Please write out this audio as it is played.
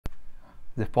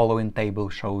The following table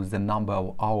shows the number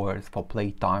of hours for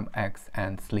playtime x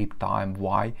and sleep time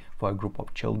y for a group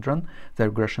of children. The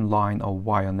regression line of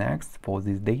y on x for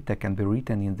this data can be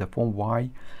written in the form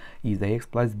y is ax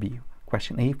plus b.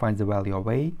 Question A, finds the value of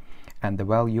a and the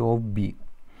value of b.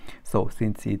 So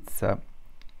since it's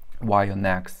y on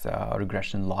x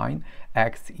regression line,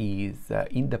 x is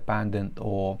independent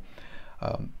or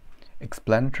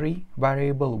explanatory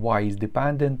variable, y is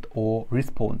dependent or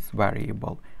response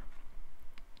variable.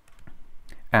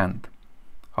 And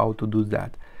how to do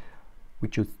that? We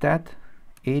choose stat,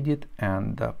 edit,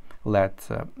 and let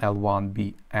L1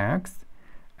 be x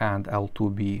and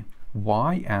L2 be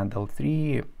y and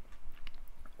L3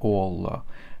 all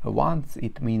ones.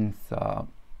 It means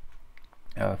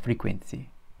frequency,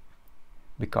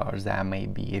 because there may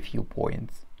be a few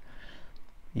points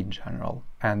in general.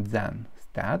 And then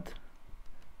stat,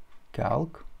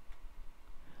 calc,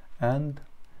 and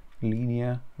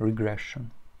linear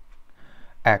regression.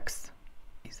 X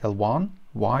is L1,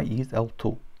 y is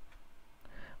L2.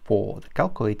 For the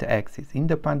calculator, x is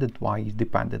independent, y is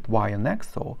dependent, y on x,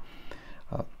 so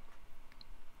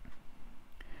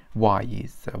y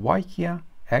is y here,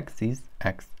 x is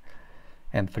x,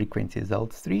 and frequency is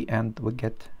L3, and we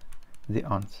get the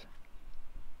answer.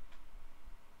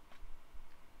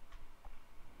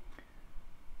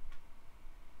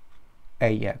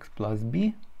 Ax plus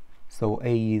b, so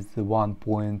a is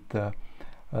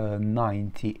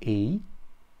 1.98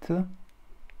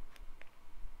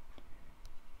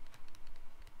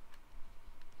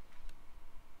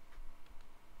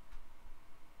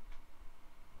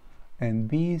 and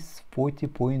b is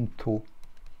 40.2.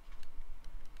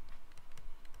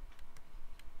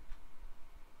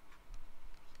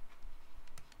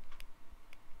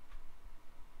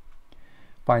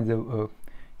 Find the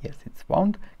yes, it's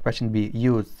found. Question B,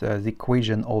 use the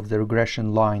equation of the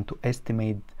regression line to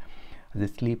estimate the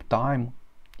sleep time.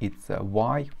 It's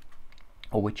y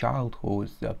of a child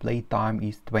whose play time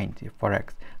is 20 for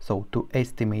x. So to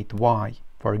estimate y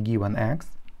for a given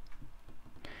x,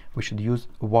 we should use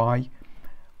y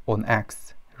on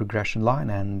x regression line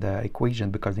and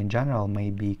equation, because in general may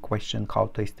be question how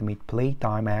to estimate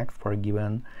playtime x for a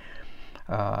given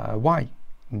y,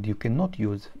 and you cannot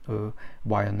use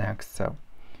y on x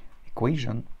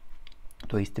equation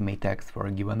to estimate x for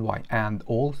a given y. And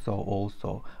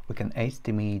also we can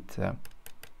estimate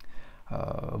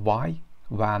y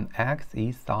when x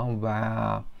is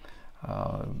somewhere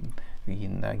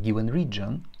in a given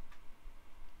region,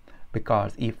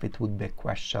 because if it would be a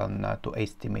question to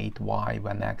estimate y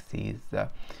when x is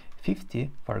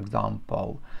 50, for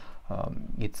example,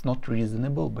 it's not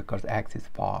reasonable because x is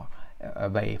far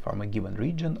away from a given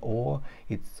region, or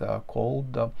it's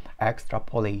called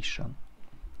extrapolation.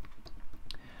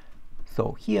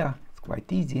 So here it's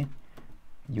quite easy.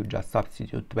 You just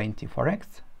substitute 20 for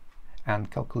x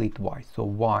and calculate y. So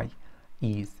y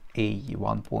is a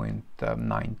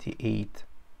 1.98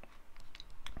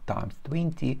 times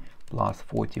 20 plus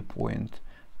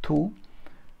 40.2,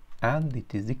 and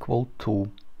it is equal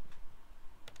to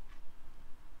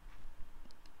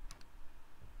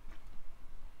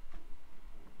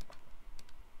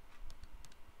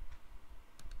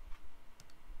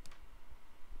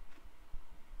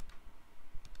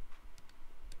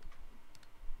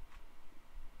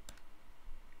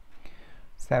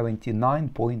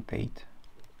 79.8.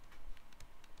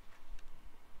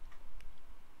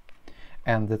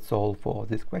 And that's all for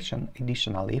this question.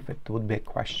 Additionally, if it would be a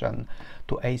question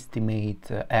to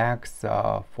estimate x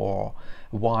for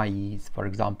y is, for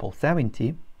example,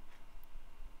 70,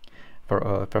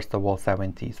 first of all,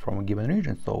 70 is from a given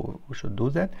region, so we should do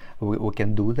that. We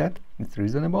can do that, it's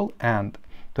reasonable. And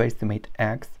to estimate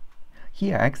x,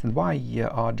 here x and y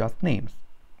are just names.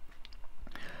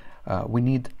 We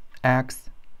need x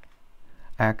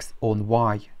on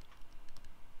y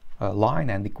line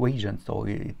and equation, so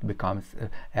it becomes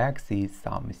x is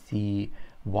some cy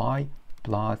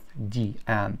plus d.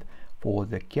 And for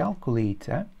the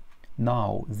calculator,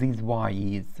 now this y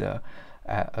is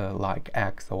like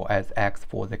x, or as x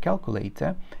for the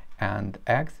calculator, and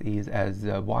x is as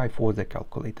y for the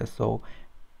calculator, so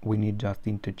we need just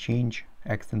interchange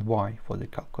x and y for the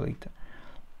calculator.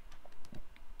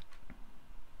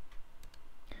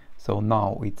 So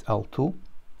now it's L2,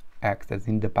 x as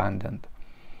independent,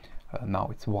 now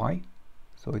it's y,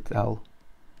 so it's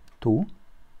L2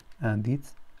 and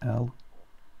it's L1,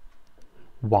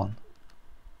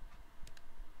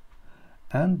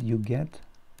 and you get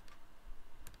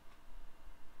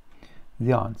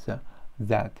the answer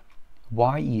that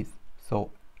y is, so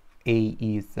a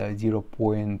is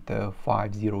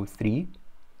 0.503,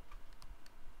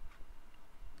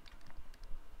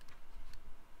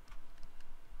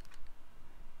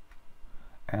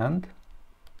 and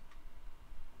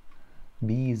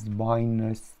b is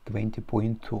minus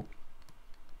 20.2.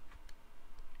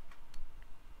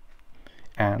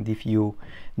 And if you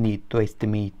need to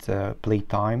estimate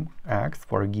playtime x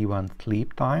for a given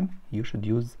sleep time, you should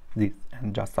use this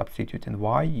and just substitute in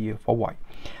y for y.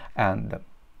 And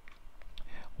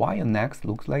y on x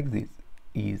looks like this,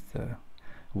 is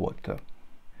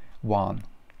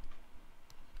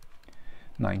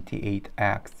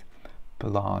 198x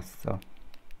plus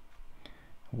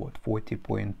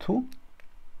 40.2.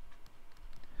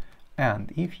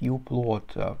 And if you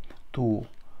plot two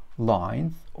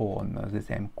lines on the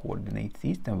same coordinate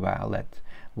system, where let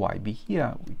y be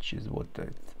here, which is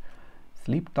it's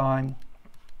sleep time,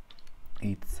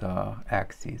 its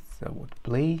x is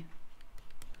play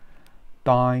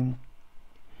time,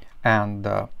 and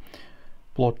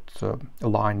plot a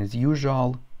line as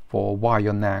usual for y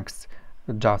on x.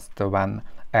 Just when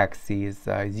x is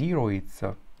 0, it's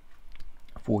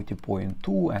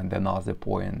 40.2, and another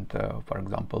point, for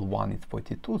example 1, is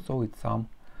 42, so it's some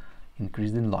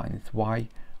increasing line, it's y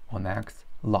on x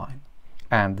line.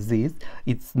 And this,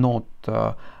 it's not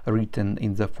written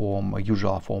in the form,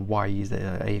 usual form, y is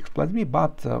ax plus b,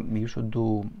 but you should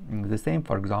do the same.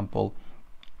 For example,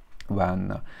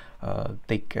 when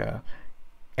take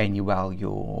any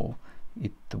value,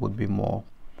 it would be more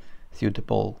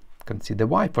suitable consider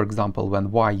y. For example, when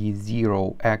y is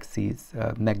 0, x is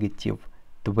negative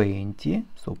 20,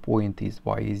 so point is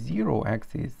y is 0,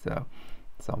 x is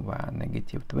somewhere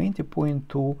negative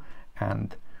 20.2,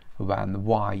 and when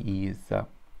y is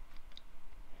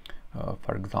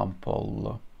for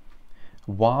example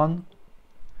 1,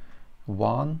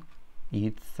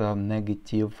 it's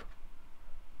negative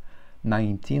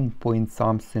 19 point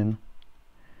something,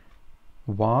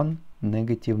 1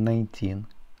 negative 19,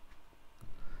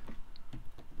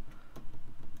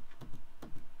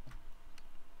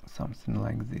 something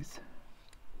like this.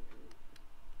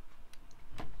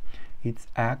 It's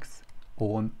x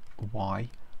on y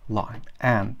line,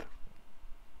 and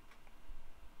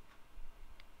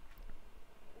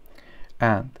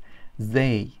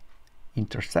they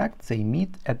intersect, they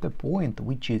meet at the point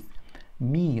which is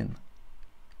mean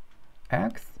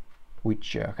x,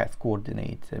 which has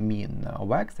coordinates mean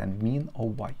of x and mean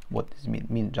of y. What does mean?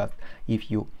 Mean just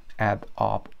if you add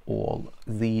up all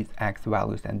these x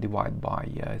values and divide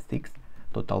by 6,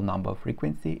 total number of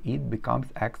frequency, it becomes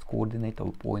x coordinate of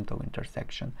a point of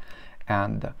intersection.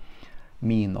 And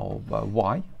mean of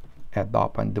y, add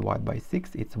up and divide by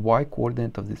 6, it's y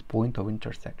coordinate of this point of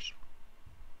intersection.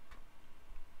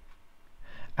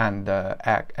 And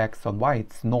x on y,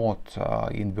 it's not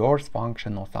inverse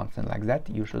function or something like that.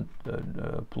 You should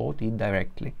plot it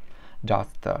directly.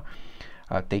 Just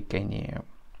take any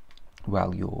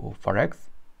value for x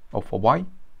or for y,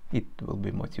 it will be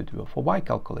more suitable for y,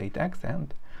 calculate x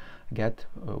and get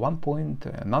one point,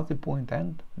 another point,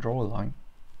 and draw a line.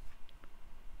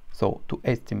 So to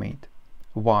estimate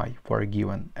y for a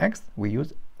given x, we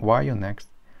use y on x.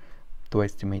 To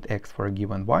estimate x for a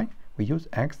given y, we use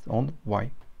x on y.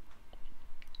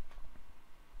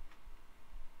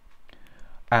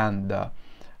 And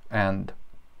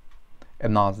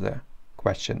another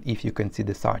question, if you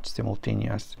consider such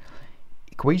simultaneous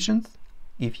equations,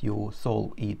 if you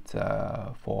solve it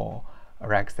for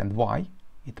x and y,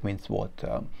 it means point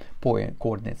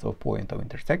coordinates of point of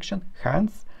intersection,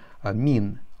 hence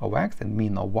mean of x and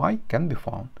mean of y can be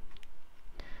found.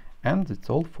 And that's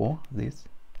all for this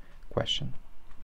question.